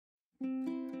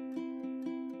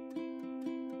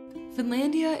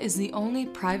Finlandia is the only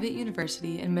private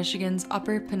university in Michigan's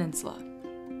Upper Peninsula.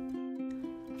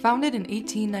 Founded in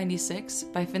 1896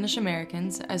 by Finnish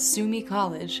Americans as Suomi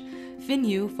College,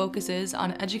 FinnU focuses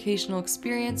on educational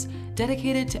experience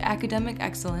dedicated to academic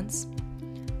excellence,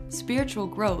 spiritual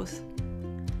growth,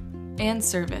 and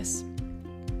service.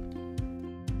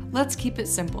 Let's keep it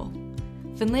simple.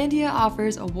 Finlandia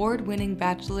offers award-winning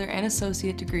bachelor and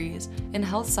associate degrees in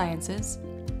health sciences,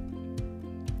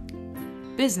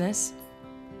 business,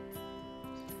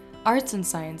 arts and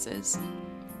sciences,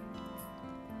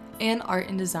 and art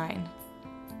and design.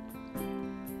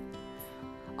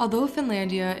 Although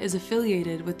Finlandia is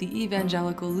affiliated with the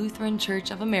Evangelical Lutheran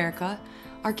Church of America,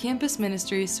 our campus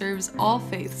ministry serves all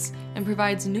faiths and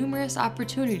provides numerous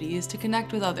opportunities to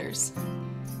connect with others.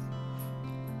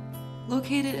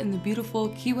 Located in the beautiful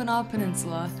Keweenaw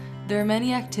Peninsula, there are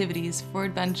many activities for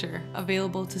adventure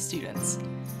available to students.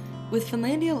 With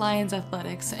Finlandia Lions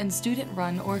Athletics and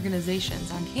student-run organizations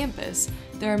on campus,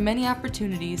 there are many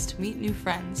opportunities to meet new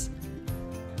friends.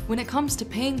 When it comes to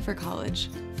paying for college,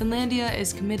 Finlandia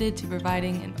is committed to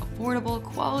providing an affordable,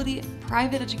 quality,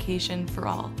 private education for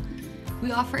all.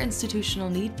 We offer institutional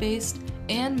need-based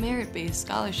and merit-based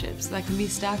scholarships that can be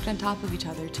stacked on top of each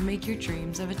other to make your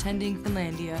dreams of attending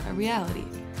Finlandia a reality.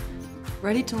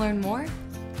 Ready to learn more?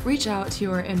 Reach out to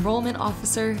your enrollment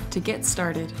officer to get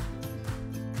started.